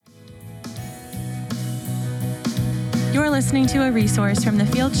You're listening to a resource from the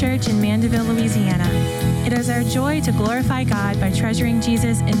Field Church in Mandeville, Louisiana. It is our joy to glorify God by treasuring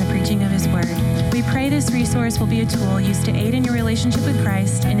Jesus in the preaching of His Word. We pray this resource will be a tool used to aid in your relationship with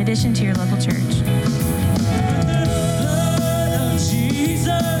Christ in addition to your local church.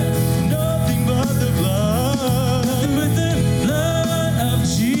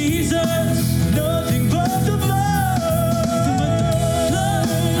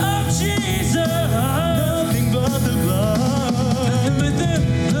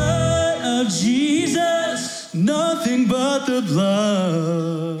 Nothing but the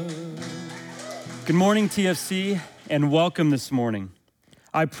blood. Good morning, TFC, and welcome this morning.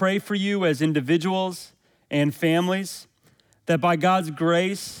 I pray for you as individuals and families that by God's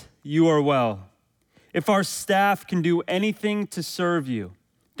grace, you are well. If our staff can do anything to serve you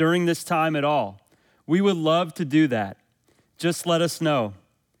during this time at all, we would love to do that. Just let us know.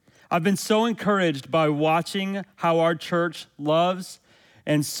 I've been so encouraged by watching how our church loves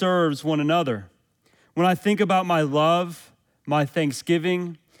and serves one another. When I think about my love, my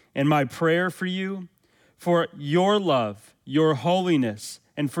thanksgiving, and my prayer for you, for your love, your holiness,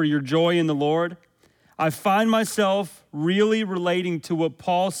 and for your joy in the Lord, I find myself really relating to what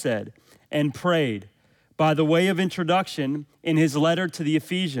Paul said and prayed by the way of introduction in his letter to the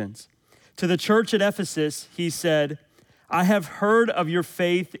Ephesians. To the church at Ephesus, he said, "I have heard of your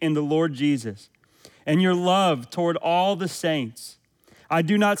faith in the Lord Jesus and your love toward all the saints. I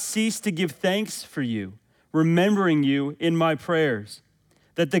do not cease to give thanks for you, remembering you in my prayers,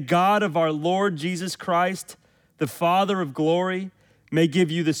 that the God of our Lord Jesus Christ, the Father of glory, may give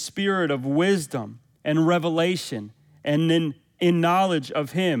you the spirit of wisdom and revelation and in knowledge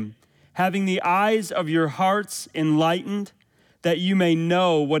of him, having the eyes of your hearts enlightened, that you may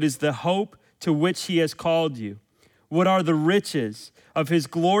know what is the hope to which he has called you, what are the riches of his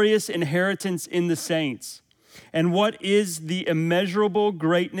glorious inheritance in the saints, and what is the immeasurable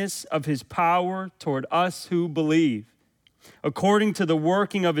greatness of his power toward us who believe, according to the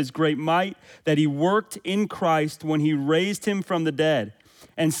working of his great might that he worked in Christ when he raised him from the dead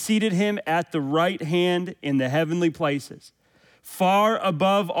and seated him at the right hand in the heavenly places, far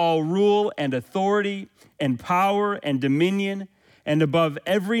above all rule and authority and power and dominion, and above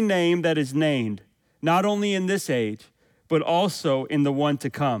every name that is named, not only in this age, but also in the one to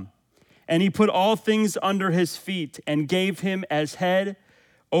come. And he put all things under his feet and gave him as head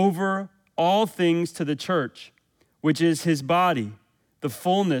over all things to the church, which is his body, the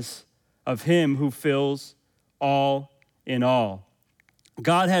fullness of him who fills all in all."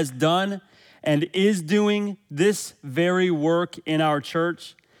 God has done and is doing this very work in our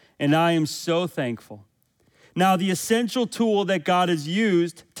church, and I am so thankful. Now, the essential tool that God has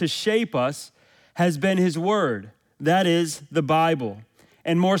used to shape us has been his word, that is, the Bible.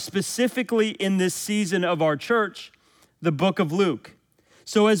 And more specifically in this season of our church, the book of Luke.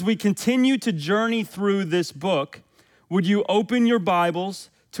 So as we continue to journey through this book, would you open your Bibles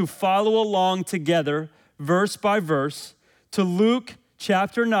to follow along together, verse by verse, to Luke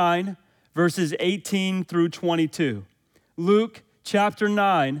chapter 9, verses 18 through 22. Luke chapter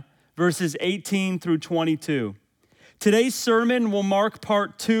 9, verses 18 through 22. Today's sermon will mark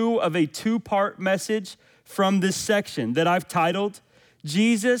part 2 of a 2-part message from this section that I've titled,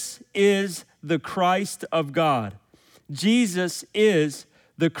 Jesus is the Christ of God. Jesus is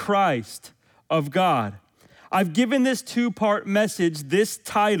the Christ of God. I've given this 2-part message this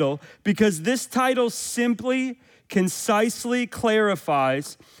title because this title simply, concisely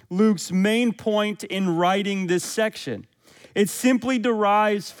clarifies Luke's main point in writing this section. It simply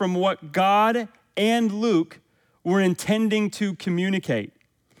derives from what God and Luke were intending to communicate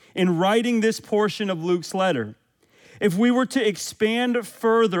in writing this portion of Luke's letter. If we were to expand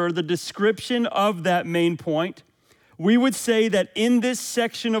further the description of that main point, we would say that in this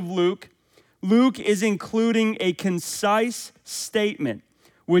section of Luke, Luke is including a concise statement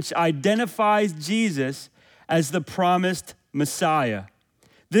which identifies Jesus as the promised Messiah.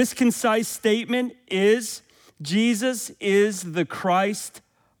 This concise statement is, Jesus is the Christ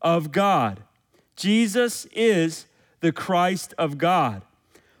of God. Jesus is the Christ of God.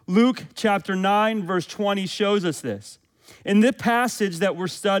 Luke chapter 9, verse 20 shows us this. In the passage that we're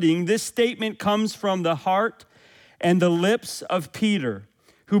studying, this statement comes from the heart and the lips of Peter,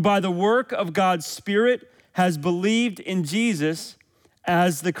 who by the work of God's Spirit has believed in Jesus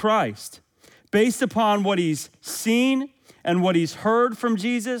as the Christ, based upon what he's seen and what he's heard from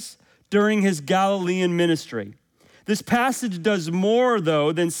Jesus during his Galilean ministry. This passage does more,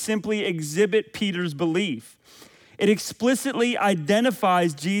 though, than simply exhibit Peter's belief. It explicitly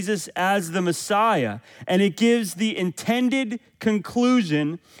identifies Jesus as the Messiah, and it gives the intended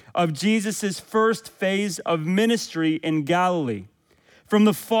conclusion of Jesus' first phase of ministry in Galilee. From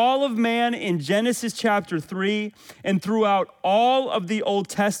the fall of man in Genesis chapter 3 and throughout all of the Old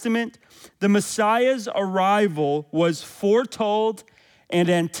Testament, the Messiah's arrival was foretold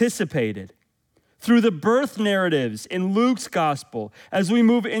and anticipated. Through the birth narratives in Luke's gospel, as we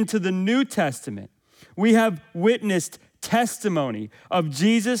move into the New Testament, we have witnessed testimony of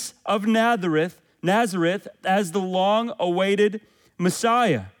Jesus of Nazareth as the long-awaited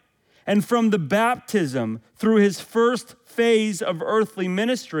Messiah. And from the baptism through his first phase of earthly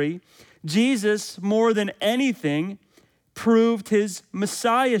ministry, Jesus, more than anything, proved his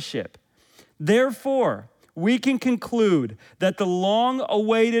messiahship. Therefore, we can conclude that the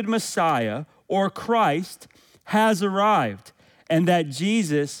long-awaited Messiah, or Christ, has arrived, and that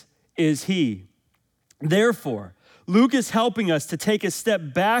Jesus is he. Therefore, Luke is helping us to take a step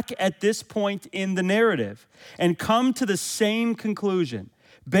back at this point in the narrative and come to the same conclusion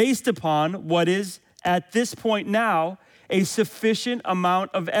based upon what is, at this point now, a sufficient amount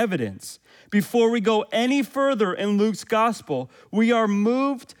of evidence. Before we go any further in Luke's gospel, we are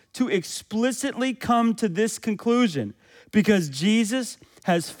moved to explicitly come to this conclusion because Jesus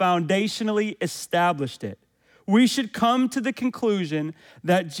has foundationally established it. We should come to the conclusion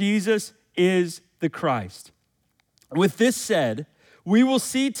that Jesus is the Christ. With this said, we will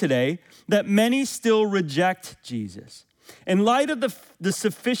see today that many still reject Jesus. In light of the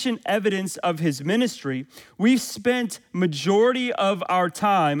sufficient evidence of his ministry, we've spent majority of our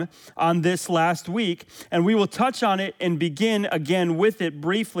time on this last week, and we will touch on it and begin again with it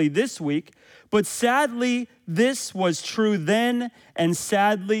briefly this week. But sadly, this was true then, and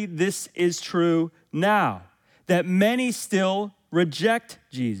sadly, this is true now, that many still reject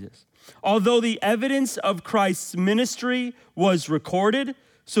Jesus. Although the evidence of Christ's ministry was recorded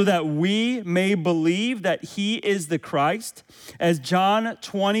so that we may believe that he is the Christ, as John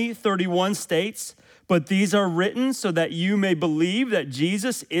 20:31 states, but these are written so that you may believe that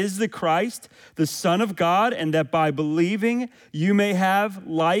Jesus is the Christ, the Son of God, and that by believing you may have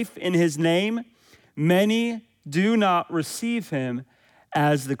life in his name. Many do not receive him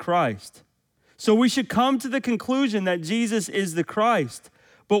as the Christ. So we should come to the conclusion that Jesus is the Christ,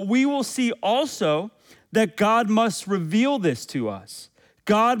 but we will see also that God must reveal this to us.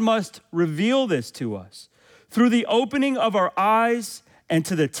 God must reveal this to us through the opening of our eyes and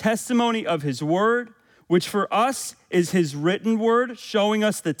to the testimony of his word, which for us is his written word, showing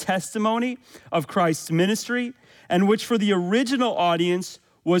us the testimony of Christ's ministry, and which for the original audience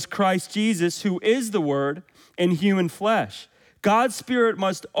was Christ Jesus, who is the word in human flesh. God's Spirit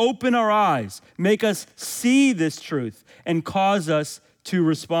must open our eyes, make us see this truth, and cause us to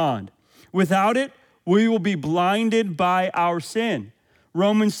respond. Without it, we will be blinded by our sin.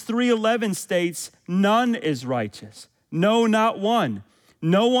 Romans 3:11 states, none is righteous. No, not one.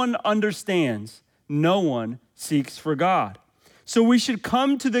 No one understands. No one seeks for God. So we should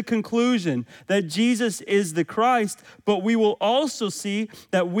come to the conclusion that Jesus is the Christ, but we will also see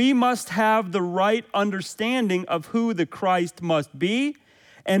that we must have the right understanding of who the Christ must be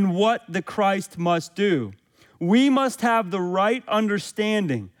and what the Christ must do. We must have the right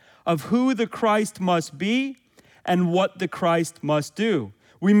understanding of who the Christ must be and what the Christ must do.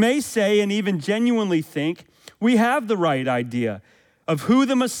 We may say and even genuinely think we have the right idea of who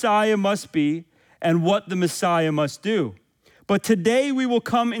the Messiah must be and what the Messiah must do. But today we will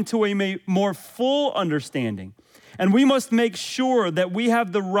come into a more full understanding, and we must make sure that we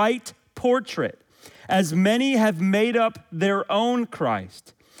have the right portrait, as many have made up their own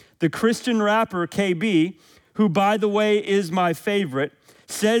Christ. The Christian rapper KB, who by the way is my favorite,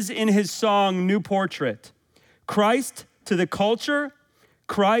 says in his song New Portrait, Christ to the culture,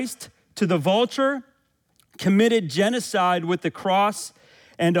 Christ to the vulture, committed genocide with the cross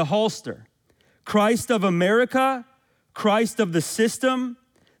and a holster. Christ of America, Christ of the system,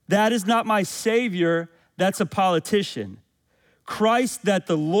 that is not my Savior, that's a politician. Christ that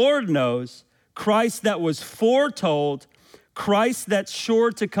the Lord knows, Christ that was foretold, Christ that's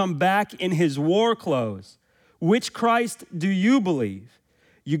sure to come back in his war clothes. Which Christ do you believe?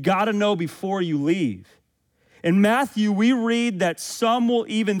 You gotta know before you leave. In Matthew, we read that some will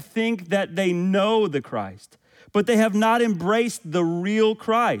even think that they know the Christ, but they have not embraced the real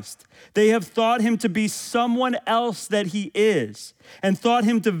Christ. They have thought him to be someone else that he is, and thought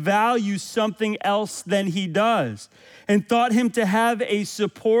him to value something else than he does, and thought him to have a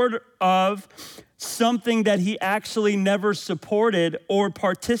support of something that he actually never supported or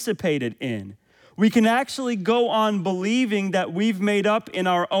participated in. We can actually go on believing that we've made up in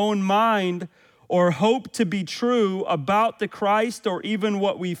our own mind or hope to be true about the Christ, or even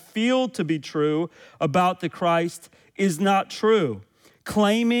what we feel to be true about the Christ, is not true.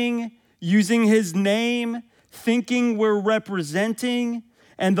 Claiming, using his name, thinking we're representing,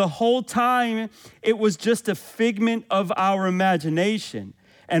 and the whole time it was just a figment of our imagination,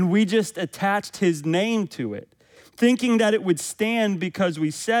 and we just attached his name to it, thinking that it would stand because we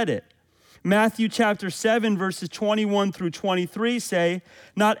said it. Matthew chapter 7, verses 21 through 23 say,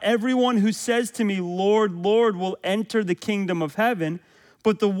 "Not everyone who says to me, 'Lord, Lord,' will enter the kingdom of heaven,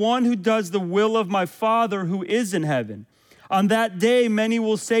 but the one who does the will of my Father who is in heaven. On that day, many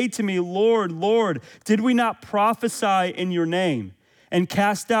will say to me, 'Lord, Lord, did we not prophesy in your name, and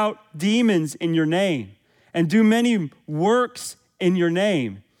cast out demons in your name, and do many works in your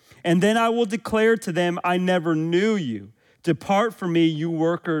name?' And then I will declare to them, 'I never knew you. Depart from me, you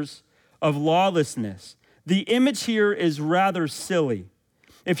workers of lawlessness.'" The image here is rather silly.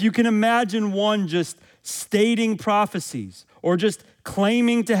 If you can imagine one just stating prophecies or just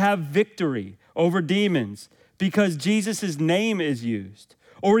claiming to have victory over demons because Jesus' name is used,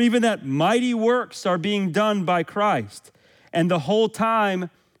 or even that mighty works are being done by Christ, and the whole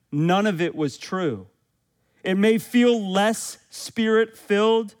time, none of it was true. It may feel less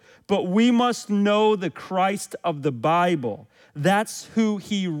spirit-filled, but we must know the Christ of the Bible. That's who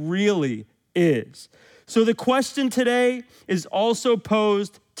he really is. So the question today is also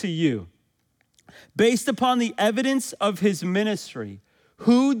posed to you. Based upon the evidence of his ministry,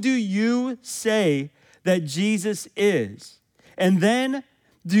 who do you say that Jesus is? And then,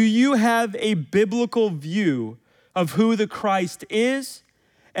 do you have a biblical view of who the Christ is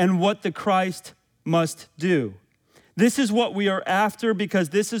and what the Christ must do? This is what we are after, because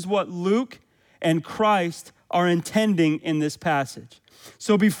this is what Luke and Christ are intending in this passage.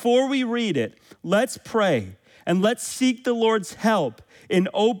 So before we read it, let's pray and let's seek the Lord's help in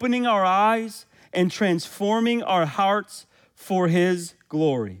opening our eyes and transforming our hearts for his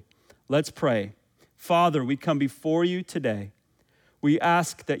glory. Let's pray. Father, we come before you today. We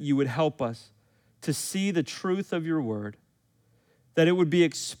ask that you would help us to see the truth of your word, that it would be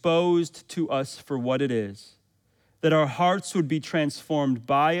exposed to us for what it is, that our hearts would be transformed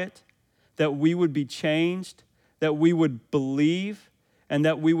by it, that we would be changed, that we would believe, and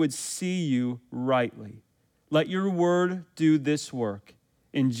that we would see you rightly. Let your word do this work.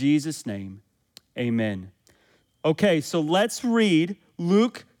 In Jesus' name, amen. Okay, so let's read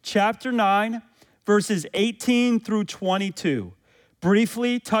Luke chapter 9, verses 18 through 22.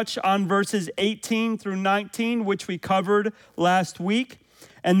 Briefly touch on verses 18 through 19, which we covered last week,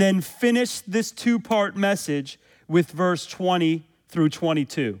 and then finish this two-part message with verse 20 through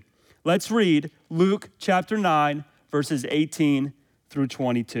 22. Let's read Luke chapter 9, verses 18 through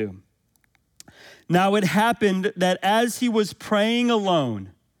 22. Now it happened that as he was praying alone,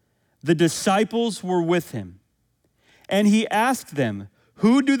 the disciples were with him. And he asked them,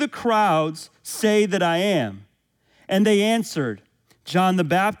 "Who do the crowds say that I am?" And they answered, "John the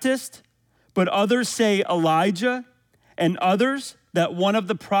Baptist, but others say Elijah, and others that one of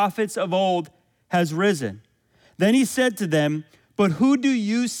the prophets of old has risen." Then he said to them, "But who do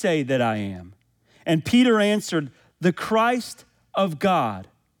you say that I am?" And Peter answered, "The Christ of God."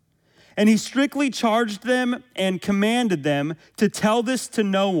 And he strictly charged them and commanded them to tell this to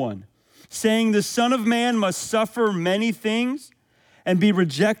no one, saying, "The Son of Man must suffer many things and be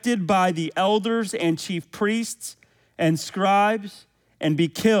rejected by the elders and chief priests and scribes and be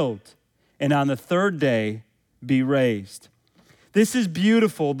killed, and on the third day be raised." This is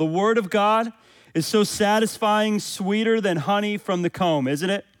beautiful. The word of God is so satisfying, sweeter than honey from the comb, isn't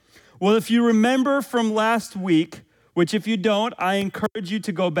it? Well, if you remember from last week, which if you don't, I encourage you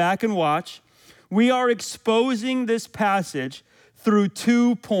to go back and watch, we are exposing this passage through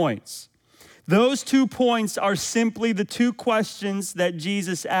 2 points. Those 2 points are simply the 2 questions that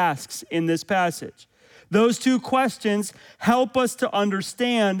Jesus asks in this passage. Those 2 questions help us to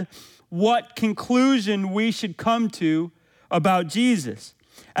understand what conclusion we should come to about Jesus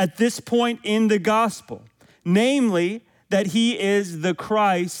at this point in the gospel, namely that he is the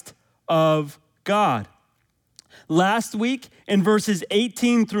Christ of God. Last week, in verses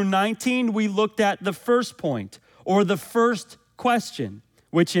 18 through 19, we looked at the first point, or the first question,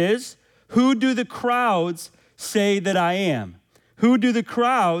 which is, who do the crowds say that I am? Who do the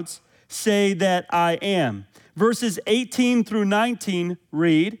crowds say that I am? Verses 18 through 19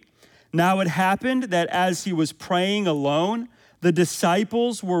 read, "Now it happened that as he was praying alone, the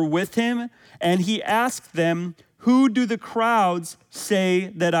disciples were with him, and he asked them, 'Who do the crowds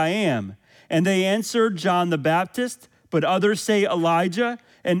say that I am?' And they answered, 'John the Baptist, but others say Elijah,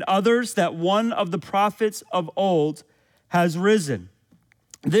 and others that one of the prophets of old has risen.'"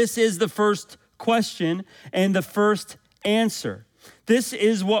 This is the first question and the first answer. This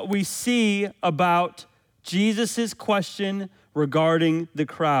is what we see about Jesus' question regarding the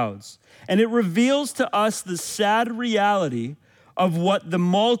crowds. And it reveals to us the sad reality of what the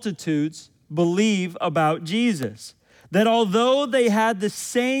multitudes believe about Jesus. That although they had the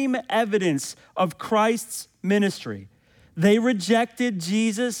same evidence of Christ's ministry, they rejected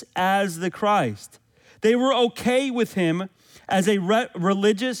Jesus as the Christ. They were okay with him as a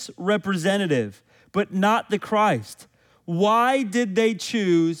religious representative, but not the Christ. Why did they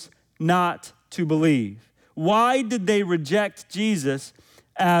choose not to believe? Why did they reject Jesus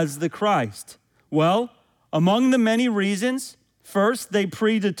as the Christ? Well, among the many reasons, first, they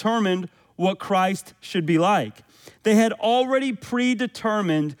predetermined what Christ should be like. They had already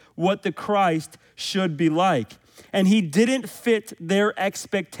predetermined what the Christ should be like, and he didn't fit their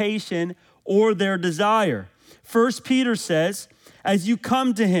expectation or their desire. 1 Peter says, as you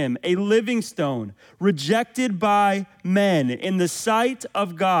come to him, a living stone, rejected by men in the sight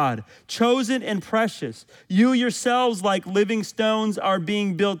of God, chosen and precious, you yourselves like living stones are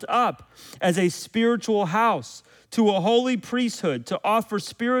being built up as a spiritual house, to a holy priesthood, to offer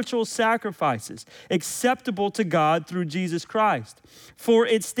spiritual sacrifices acceptable to God through Jesus Christ. For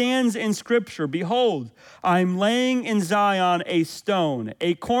it stands in Scripture, behold, I'm laying in Zion a stone,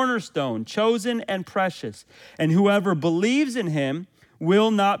 a cornerstone, chosen and precious, and whoever believes in him will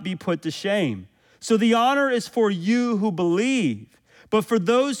not be put to shame. So the honor is for you who believe. But for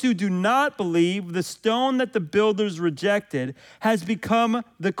those who do not believe, the stone that the builders rejected has become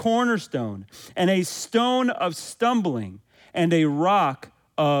the cornerstone, and a stone of stumbling, and a rock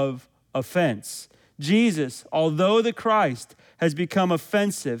of offense. Jesus, although the Christ, has become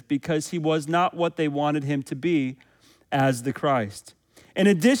offensive because he was not what they wanted him to be as the Christ. In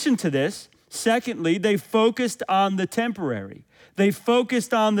addition to this, secondly, they focused on the temporary. They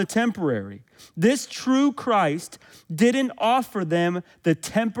focused on the temporary. This true Christ didn't offer them the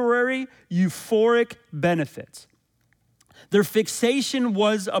temporary, euphoric benefits. Their fixation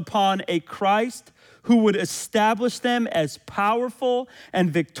was upon a Christ who would establish them as powerful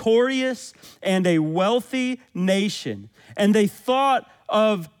and victorious and a wealthy nation. And they thought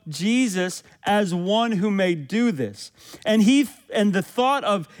of Jesus as one who may do this. And the thought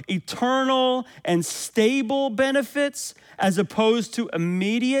of eternal and stable benefits as opposed to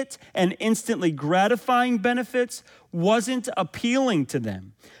immediate and instantly gratifying benefits wasn't appealing to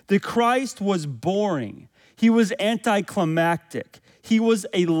them. The Christ was boring. He was anticlimactic. He was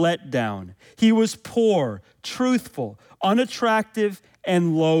a letdown. He was poor, truthful, unattractive,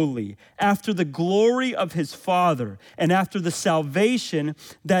 and lowly, after the glory of his Father and after the salvation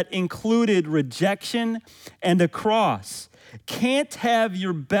that included rejection and a cross. Can't have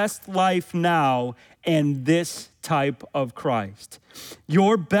your best life now and this type of Christ.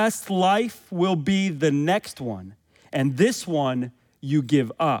 Your best life will be the next one, and this one you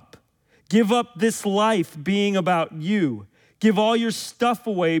give up. Give up this life being about you. Give all your stuff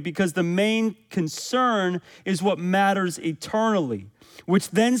away because the main concern is what matters eternally, which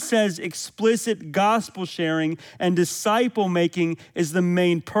then says explicit gospel sharing and disciple making is the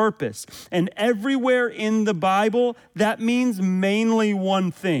main purpose. And everywhere in the Bible, that means mainly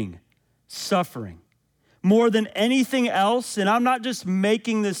one thing: suffering. More than anything else, and I'm not just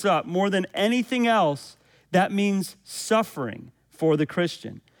making this up, more than anything else, that means suffering for the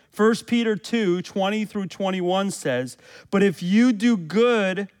Christian. 1 Peter 2, 20 through 21 says, but if you do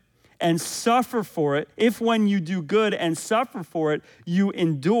good and suffer for it, if when you do good and suffer for it, you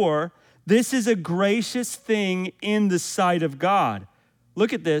endure, this is a gracious thing in the sight of God.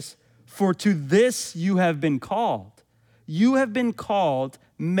 Look at this. For to this you have been called. You have been called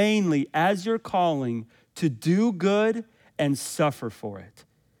mainly as your calling to do good and suffer for it.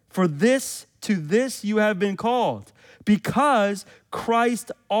 For this, to this you have been called, because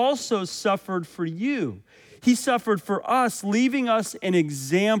Christ also suffered for you. He suffered for us, leaving us an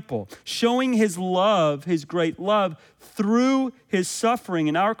example, showing his love, his great love, through his suffering.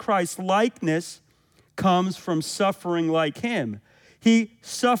 And our Christ likeness comes from suffering like him. He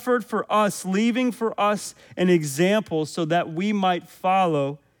suffered for us, leaving for us an example so that we might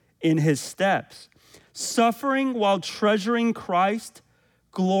follow in his steps. Suffering while treasuring Christ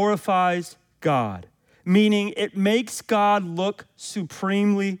glorifies God, meaning it makes God look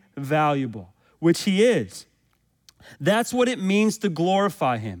supremely valuable, which he is. That's what it means to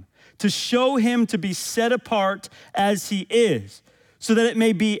glorify him, to show him to be set apart as he is, so that it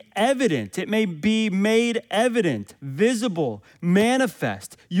may be evident, it may be made evident, visible,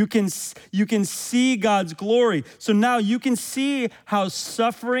 manifest. You can see God's glory. So now you can see how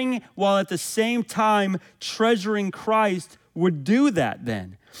suffering while at the same time treasuring Christ would do that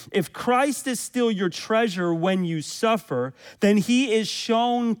then. If Christ is still your treasure when you suffer, then he is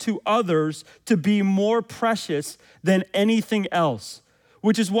shown to others to be more precious than anything else.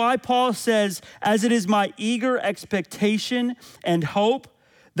 Which is why Paul says, as it is my eager expectation and hope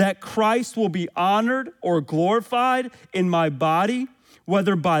that Christ will be honored or glorified in my body,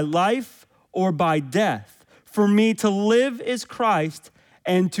 whether by life or by death. For me to live is Christ,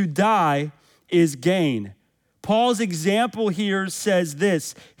 and to die is gain. Paul's example here says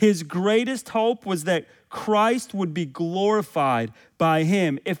this: his greatest hope was that Christ would be glorified by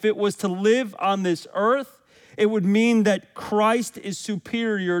him. If it was to live on this earth, it would mean that Christ is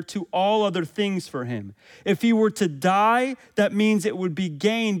superior to all other things for him. If he were to die, that means it would be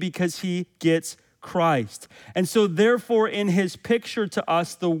gain because he gets Christ. And so therefore, in his picture to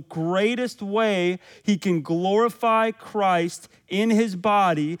us, the greatest way he can glorify Christ in his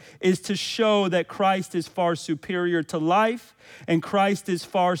body is to show that Christ is far superior to life, and Christ is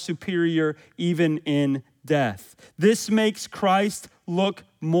far superior even in death. This makes Christ look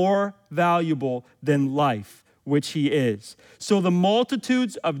more valuable than life, which he is. So the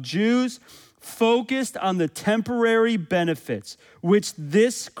multitudes of Jews focused on the temporary benefits, which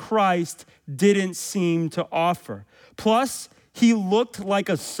this Christ didn't seem to offer. Plus, he looked like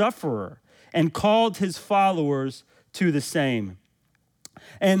a sufferer and called his followers to the same.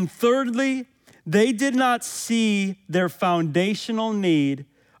 And thirdly, they did not see their foundational need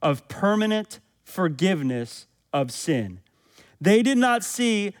of permanent forgiveness of sin. They did not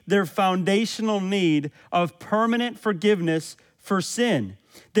see their foundational need of permanent forgiveness for sin.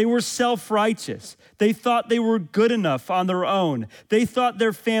 They were self-righteous. They thought they were good enough on their own. They thought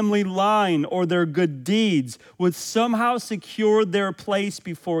their family line or their good deeds would somehow secure their place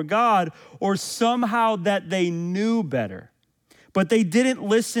before God, or somehow that they knew better. But they didn't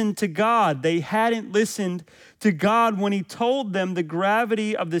listen to God. They hadn't listened to God when he told them the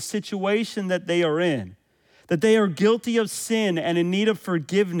gravity of the situation that they are in, that they are guilty of sin and in need of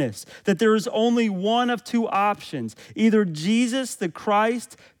forgiveness, that there is only one of two options. Either Jesus, the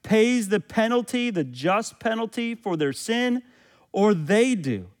Christ, pays the penalty, the just penalty for their sin, or they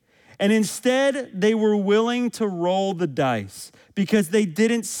do. And instead, they were willing to roll the dice because they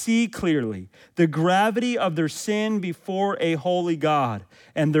didn't see clearly the gravity of their sin before a holy God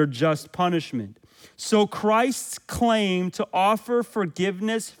and their just punishment. So Christ's claim to offer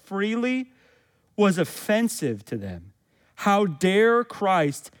forgiveness freely was offensive to them. How dare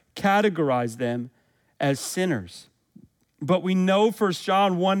Christ categorize them as sinners? But we know 1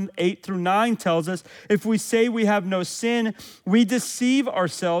 John 1:8-9 tells us, if we say we have no sin, we deceive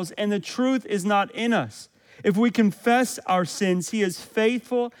ourselves and the truth is not in us. If we confess our sins, he is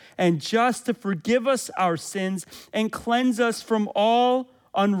faithful and just to forgive us our sins and cleanse us from all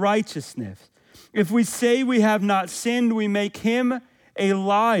unrighteousness. If we say we have not sinned, we make him a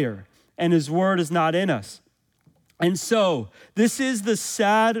liar, and his word is not in us. And so, this is the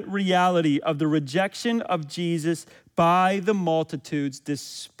sad reality of the rejection of Jesus by the multitudes,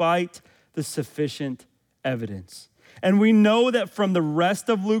 despite the sufficient evidence. And we know that from the rest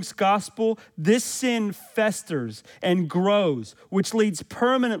of Luke's gospel, this sin festers and grows, which leads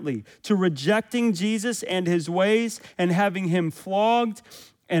permanently to rejecting Jesus and his ways and having him flogged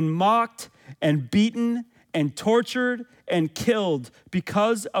and mocked and beaten and tortured and killed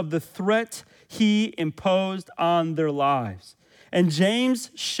because of the threat he imposed on their lives. And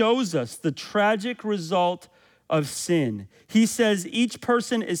James shows us the tragic result of sin. He says each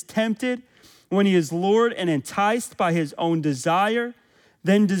person is tempted when he is lured and enticed by his own desire.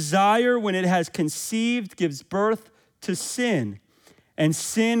 Then desire, when it has conceived, gives birth to sin. And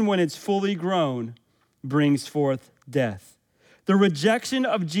sin, when it's fully grown, brings forth death. The rejection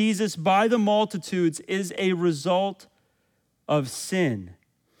of Jesus by the multitudes is a result of sin,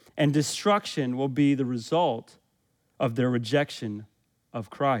 and destruction will be the result of their rejection of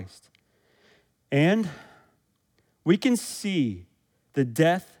Christ. And we can see the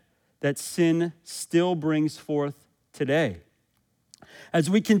death that sin still brings forth today. As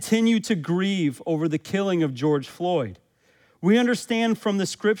we continue to grieve over the killing of George Floyd, we understand from the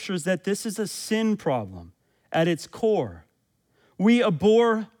scriptures that this is a sin problem at its core. We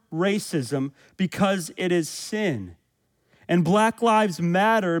abhor racism because it is sin. And Black Lives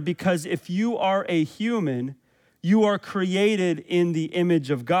Matter because if you are a human, you are created in the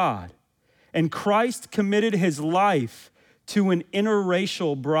image of God. And Christ committed his life to an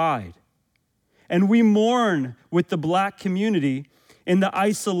interracial bride. And we mourn with the Black community in the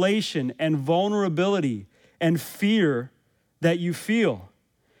isolation and vulnerability and fear that you feel.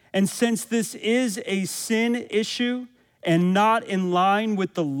 And since this is a sin issue and not in line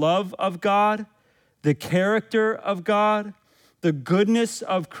with the love of God, the character of God, the goodness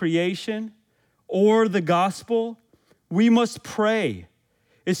of creation or the gospel, we must pray,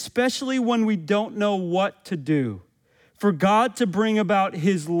 especially when we don't know what to do, for God to bring about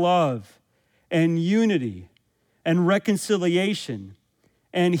his love and unity and reconciliation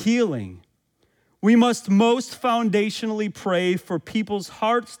and healing. We must most foundationally pray for people's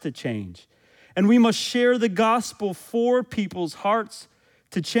hearts to change, and we must share the gospel for people's hearts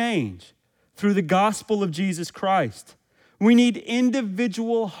to change through the gospel of Jesus Christ. We need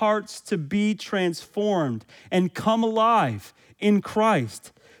individual hearts to be transformed and come alive in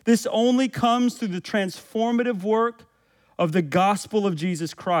Christ. This only comes through the transformative work of the gospel of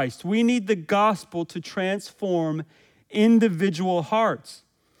Jesus Christ. We need the gospel to transform individual hearts.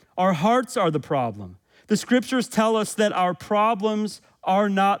 Our hearts are the problem. The scriptures tell us that our problems are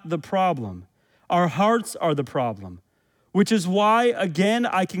not the problem. Our hearts are the problem, which is why, again,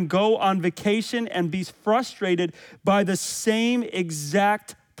 I can go on vacation and be frustrated by the same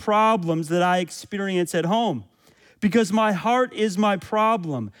exact problems that I experience at home, because my heart is my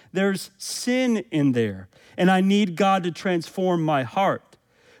problem. There's sin in there, and I need God to transform my heart.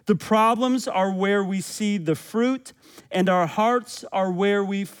 The problems are where we see the fruit, and our hearts are where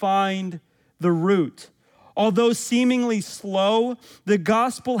we find the root. Although seemingly slow, the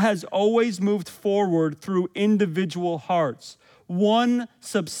gospel has always moved forward through individual hearts. One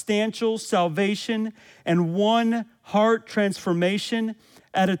substantial salvation and one heart transformation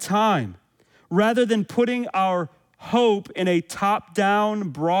at a time. Rather than putting our hope in a top-down,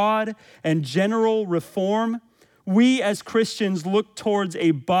 broad, and general reform, we as Christians look towards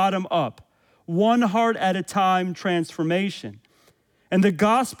a bottom-up, one heart at a time transformation. And the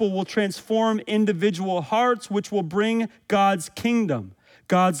gospel will transform individual hearts, which will bring God's kingdom,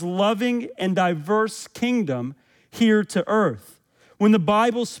 God's loving and diverse kingdom here to earth. When the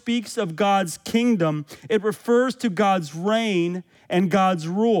Bible speaks of God's kingdom, it refers to God's reign and God's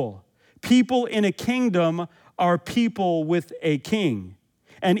rule. People in a kingdom are people with a king.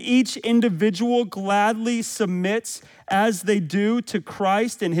 And each individual gladly submits as they do to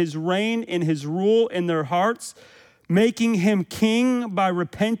Christ and his reign and his rule in their hearts, making him king by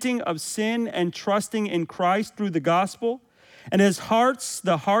repenting of sin and trusting in Christ through the gospel. And as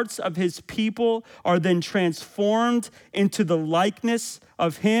the hearts of his people are then transformed into the likeness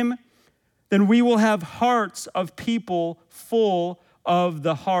of him, then we will have hearts of people full of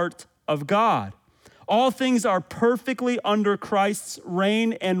the heart of God. All things are perfectly under Christ's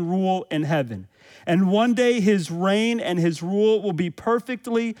reign and rule in heaven. And one day his reign and his rule will be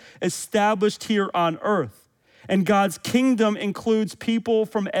perfectly established here on earth. And God's kingdom includes people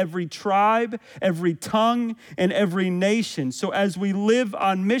from every tribe, every tongue, and every nation. So as we live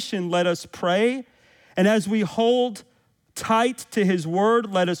on mission, let us pray. And as we hold tight to his word,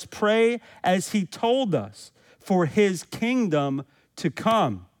 let us pray as he told us for his kingdom to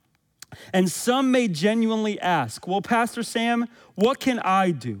come. And some may genuinely ask, well, Pastor Sam, what can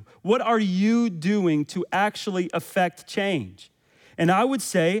I do? What are you doing to actually affect change? And I would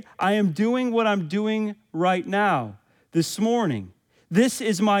say, I am doing what I'm doing right now, this morning. This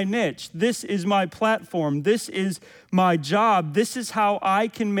is my niche. This is my platform. This is my job. This is how I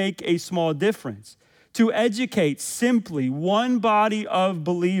can make a small difference. To educate simply one body of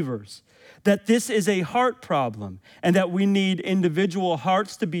believers that this is a heart problem and that we need individual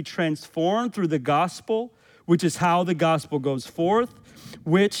hearts to be transformed through the gospel, which is how the gospel goes forth,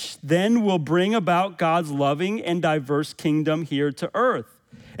 which then will bring about God's loving and diverse kingdom here to earth.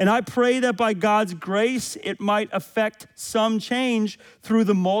 And I pray that by God's grace, it might affect some change through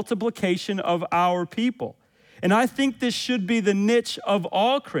the multiplication of our people. And I think this should be the niche of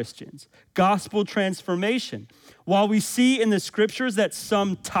all Christians, gospel transformation. While we see in the scriptures that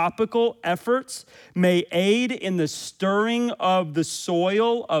some topical efforts may aid in the stirring of the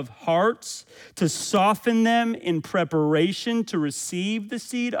soil of hearts to soften them in preparation to receive the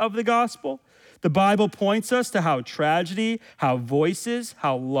seed of the gospel, the Bible points us to how tragedy, how voices,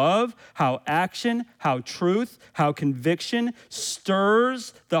 how love, how action, how truth, how conviction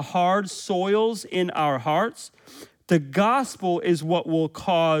stirs the hard soils in our hearts. The gospel is what will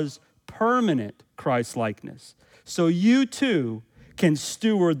cause permanent Christ-likeness. So you too can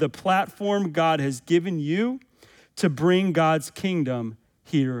steward the platform God has given you to bring God's kingdom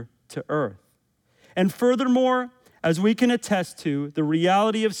here to earth. And furthermore, as we can attest to, the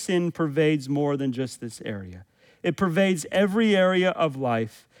reality of sin pervades more than just this area. It pervades every area of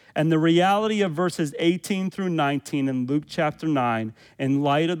life. And the reality of verses 18 through 19 in Luke chapter 9, in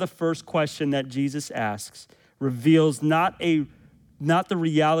light of the first question that Jesus asks, reveals not the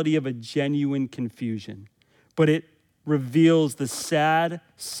reality of a genuine confusion, but it reveals the sad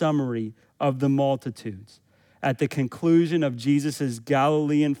summary of the multitudes. at the conclusion of Jesus'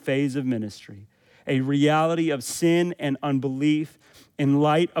 Galilean phase of ministry, a reality of sin and unbelief in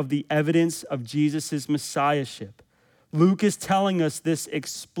light of the evidence of Jesus' messiahship. Luke is telling us this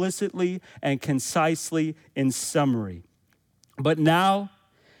explicitly and concisely in summary. But now,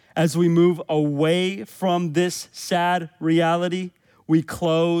 as we move away from this sad reality, we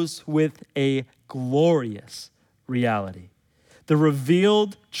close with a glorious reality. The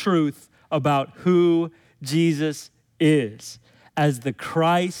revealed truth about who Jesus is as the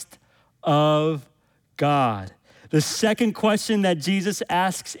Christ of God. The second question that Jesus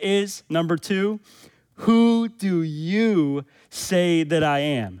asks is, number 2, who do you say that I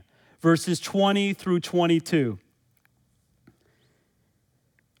am? Verses 20 through 22.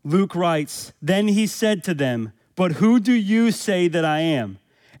 Luke writes, "Then he said to them, 'But who do you say that I am?'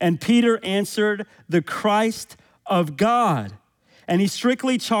 And Peter answered, 'The Christ of God.' And he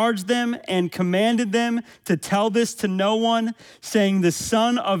strictly charged them and commanded them to tell this to no one, saying, 'The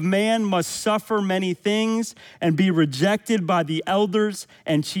Son of Man must suffer many things and be rejected by the elders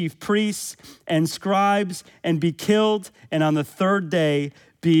and chief priests and scribes and be killed, and on the third day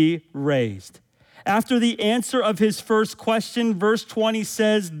be raised.'" After the answer of his first question, verse 20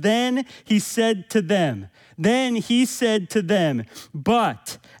 says, Then he said to them,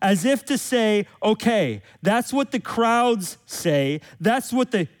 but as if to say, okay, that's what the crowds say. That's what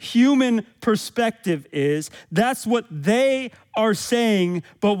the human perspective is. That's what they are saying.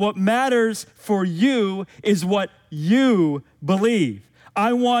 But what matters for you is what you believe.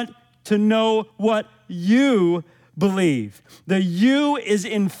 I want to know what you believe. The you is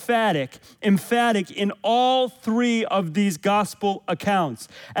emphatic in all three of these gospel accounts,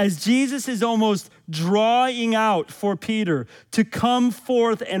 as Jesus is almost drawing out for Peter to come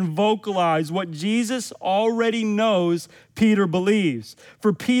forth and vocalize what Jesus already knows Peter believes.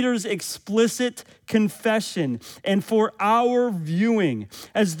 For Peter's explicit confession and for our viewing,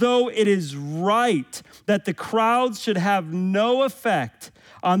 as though it is right that the crowds should have no effect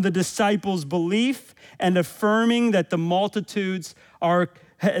on the disciples' belief, and affirming that the multitudes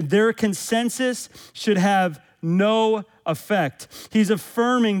their consensus should have no effect. He's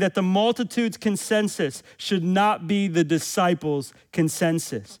affirming that the multitude's consensus should not be the disciples'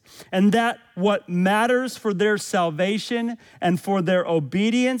 consensus, and that what matters for their salvation and for their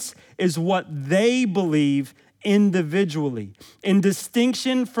obedience is what they believe individually. In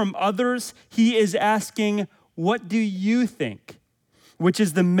distinction from others, he is asking, what do you think? Which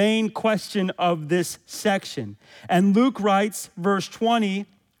is the main question of this section. And Luke writes, verse 20,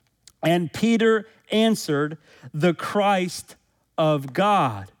 and Peter answered, the Christ of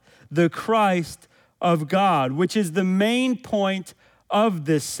God. The Christ of God, which is the main point of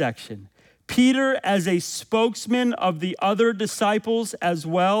this section. Peter, as a spokesman of the other disciples as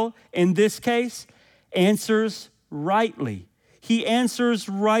well, in this case, answers rightly. He answers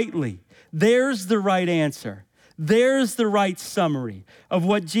rightly. There's the right answer. There's the right summary of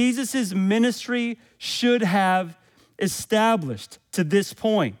what Jesus' ministry should have established to this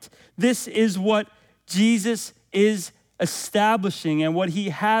point. This is what Jesus is establishing and what he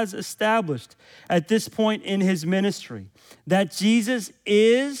has established at this point in his ministry, that Jesus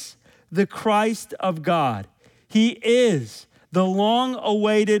is the Christ of God. He is the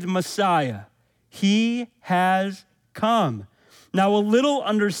long-awaited Messiah. He has come. Now, a little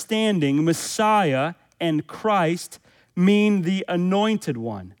understanding, Messiah and Christ mean the anointed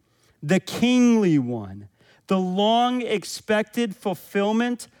one, the kingly one, the long-expected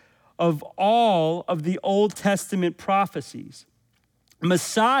fulfillment of all of the Old Testament prophecies.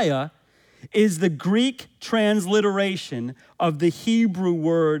 Messiah is the Greek transliteration of the Hebrew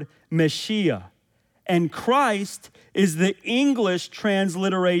word Messiah, and Christ is the English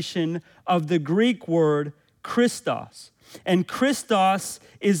transliteration of the Greek word Christos. And Christos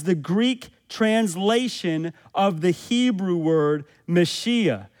is the Greek translation of the Hebrew word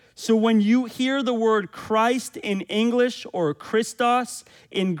Messiah. So when you hear the word Christ in English or Christos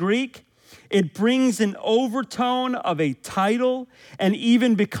in Greek, it brings an overtone of a title and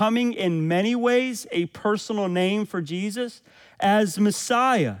even becoming in many ways a personal name for Jesus as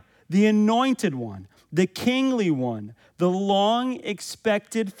Messiah, the anointed one, the kingly one, the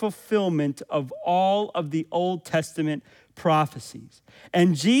long-expected fulfillment of all of the Old Testament prophecies.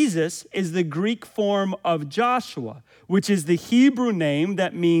 And Jesus is the Greek form of Joshua, which is the Hebrew name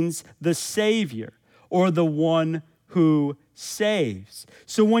that means the Savior or the one who saves.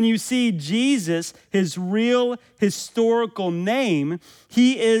 So when you see Jesus, his real historical name,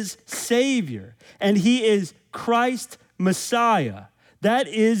 he is Savior and he is Christ Messiah. That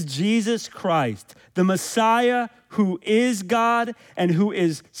is Jesus Christ, the Messiah who is God and who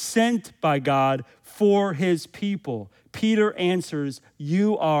is sent by God for his people. Peter answers,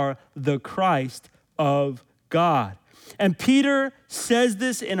 you are the Christ of God. And Peter says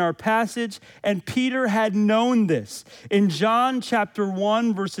this in our passage, and Peter had known this. In John chapter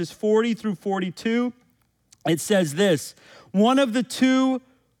 1, verses 40 through 42, it says this, one of the two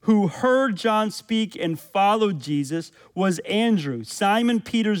who heard John speak and followed Jesus was Andrew, Simon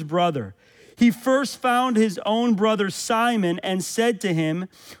Peter's brother. He first found his own brother Simon and said to him,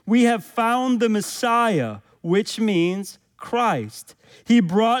 we have found the Messiah, which means Christ. He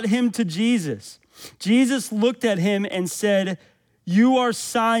brought him to Jesus. Jesus looked at him and said, you are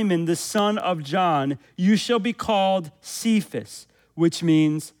Simon, the son of John. You shall be called Cephas, which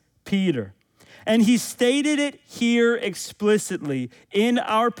means Peter. And he stated it here explicitly in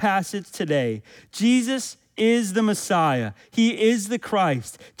our passage today. Jesus is the Messiah. He is the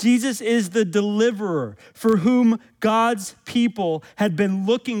Christ. Jesus is the deliverer for whom God's people had been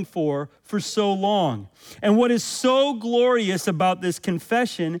looking for so long. And what is so glorious about this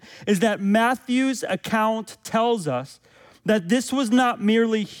confession is that Matthew's account tells us that this was not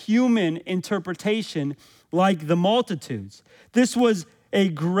merely human interpretation like the multitudes. This was a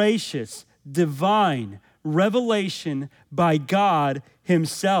gracious, divine revelation by God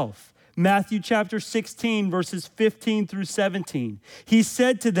himself. Matthew chapter 16, verses 15 through 17. He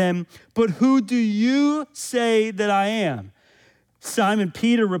said to them, but who do you say that I am? Simon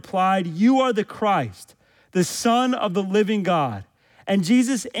Peter replied, you are the Christ, the Son of the living God. And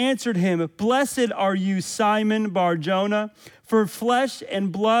Jesus answered him, blessed are you, Simon Bar-Jonah, for flesh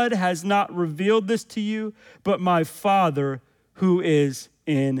and blood has not revealed this to you, but my Father who is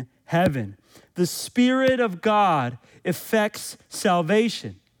in heaven. The Spirit of God effects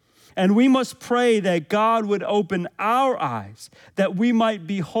salvation. And we must pray that God would open our eyes, that we might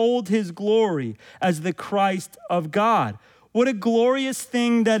behold his glory as the Christ of God. What a glorious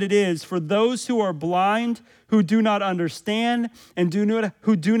thing that it is for those who are blind, who do not understand, and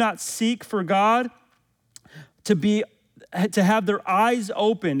who do not seek for God, to have their eyes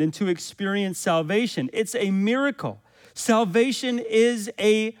opened and to experience salvation. It's a miracle. Salvation is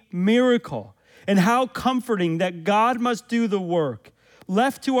a miracle. And how comforting that God must do the work.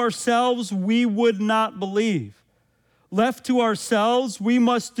 Left to ourselves, we would not believe. Left to ourselves, we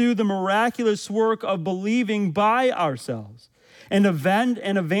must do the miraculous work of believing by ourselves. And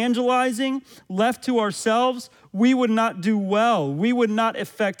evangelizing, left to ourselves, we would not do well. We would not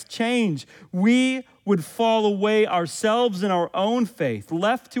effect change. We would fall away ourselves in our own faith.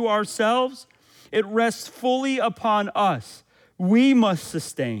 Left to ourselves, it rests fully upon us. We must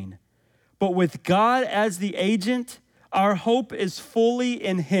sustain. But with God as the agent, our hope is fully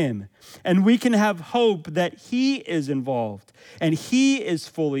in him. And we can have hope that he is involved and he is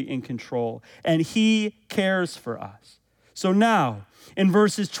fully in control and he cares for us. So now, in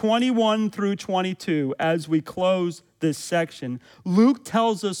verses 21 through 22, as we close this section, Luke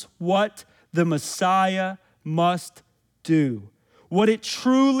tells us what the Messiah must do, what it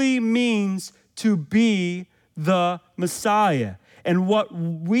truly means to be the Messiah, and what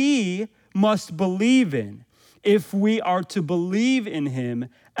we must believe in if we are to believe in him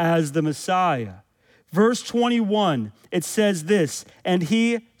as the Messiah. Verse 21, it says this, and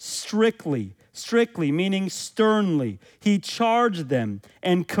he strictly, meaning sternly, he charged them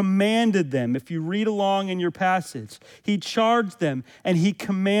and commanded them. If you read along in your passage, he charged them and he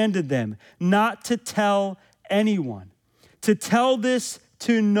commanded them not to tell anyone, to tell this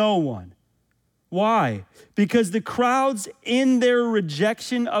to no one. Why? Because the crowds, in their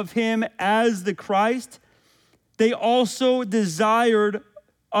rejection of him as the Christ, they also desired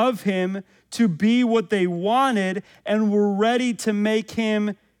of him to be what they wanted and were ready to make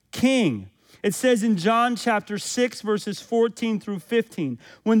him king. It says in John chapter 6, verses 14 through 15,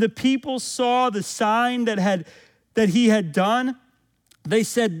 when the people saw the sign that he had done, they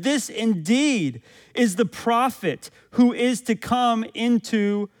said, this indeed is the prophet who is to come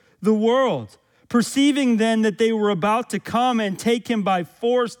into the world. Perceiving then that they were about to come and take him by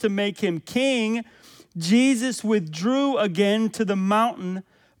force to make him king, Jesus withdrew again to the mountain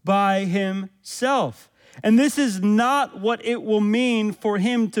by himself. And this is not what it will mean for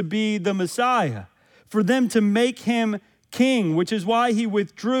him to be the Messiah, for them to make him king, which is why he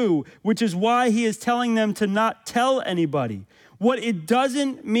withdrew, which is why he is telling them to not tell anybody. What it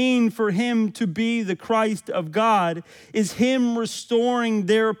doesn't mean for him to be the Christ of God is him restoring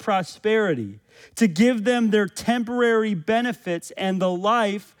their prosperity, to give them their temporary benefits and the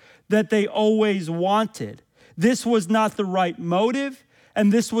life that they always wanted. This was not the right motive,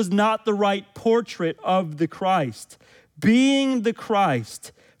 and this was not the right portrait of the Christ. Being the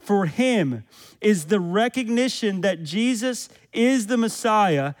Christ for him is the recognition that Jesus is the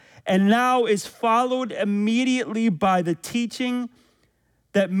Messiah, and now is followed immediately by the teaching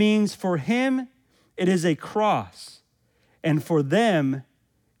that means for him it is a cross, and for them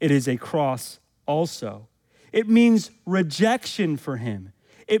it is a cross also. It means rejection for him.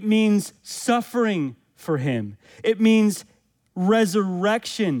 It means suffering for him. It means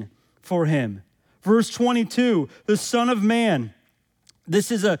resurrection for him. Verse 22, the Son of Man.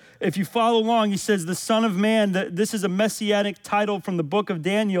 If you follow along, he says the Son of Man, this is a messianic title from the book of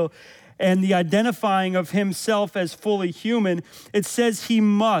Daniel, and the identifying of himself as fully human. It says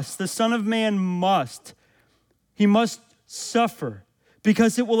the Son of Man must suffer,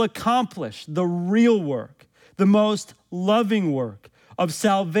 because it will accomplish the real work, the most loving work of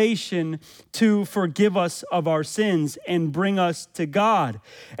salvation to forgive us of our sins and bring us to God.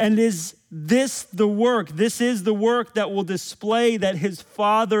 And is this the work? This is the work that will display that his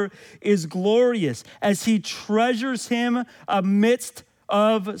Father is glorious as he treasures him amidst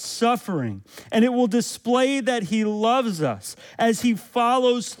of suffering. And it will display that he loves us as he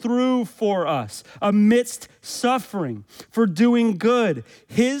follows through for us amidst suffering for doing good.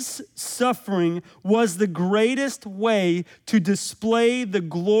 His suffering was the greatest way to display the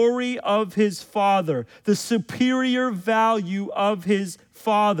glory of his Father, the superior value of his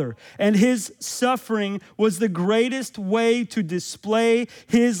Father. And his suffering was the greatest way to display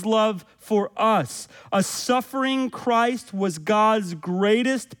his love for us. A suffering Christ was God's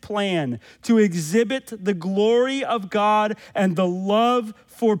greatest plan to exhibit the glory of God and the love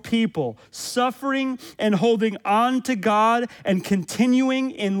for people. Suffering and holding on to God and continuing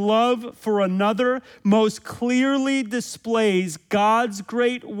in love for another most clearly displays God's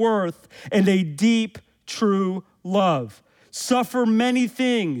great worth and a deep, true love. Suffer many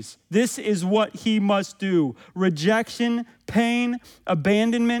things. This is what he must do. Rejection, pain,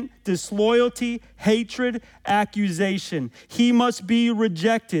 abandonment, disloyalty, hatred, accusation. He must be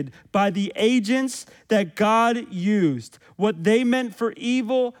rejected by the agents that God used. What they meant for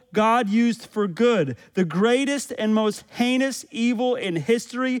evil, God used for good. The greatest and most heinous evil in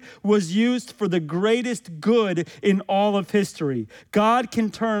history was used for the greatest good in all of history. God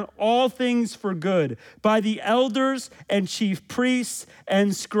can turn all things for good. By the elders and chief priests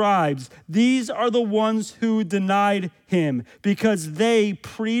and scribes, these are the ones who denied him because they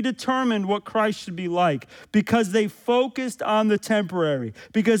predetermined what Christ should be like, because they focused on the temporary,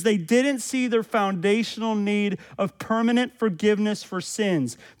 because they didn't see their foundational need of permanent forgiveness for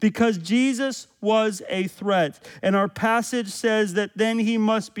sins, because Jesus was a threat. And our passage says that then he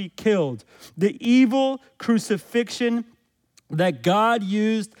must be killed. The evil crucifixion that God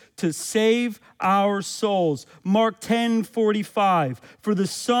used to save our souls. Mark 10:45, for the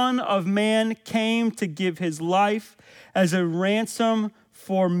Son of Man came to give his life as a ransom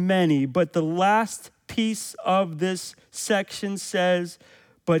for many. But the last piece of this section says,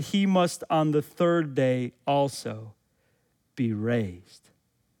 but he must on the third day also be raised.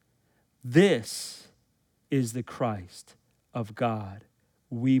 This is the Christ of God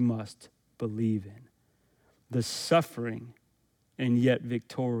we must believe in. The suffering and yet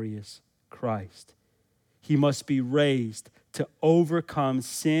victorious Christ. He must be raised to overcome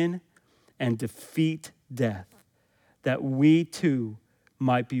sin and defeat death, that we too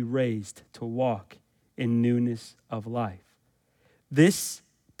might be raised to walk in newness of life. This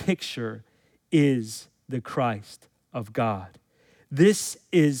picture is the Christ of God. This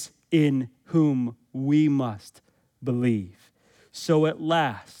is in whom we must believe. So at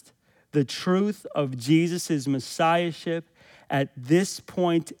last, the truth of Jesus' messiahship at this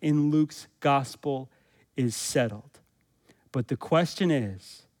point in Luke's gospel is settled. But the question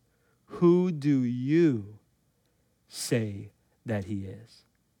is, who do you say that he is?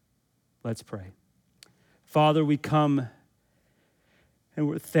 Let's pray. Father, we come and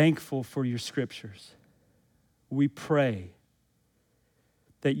we're thankful for your scriptures. We pray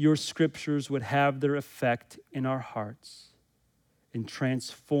that your scriptures would have their effect in our hearts and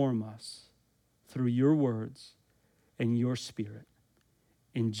transform us through your words and your Spirit.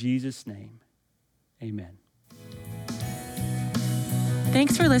 In Jesus' name, amen.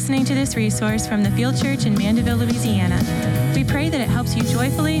 Thanks for listening to this resource from the Field Church in Mandeville, Louisiana. We pray that it helps you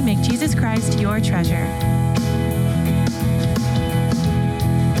joyfully make Jesus Christ your treasure.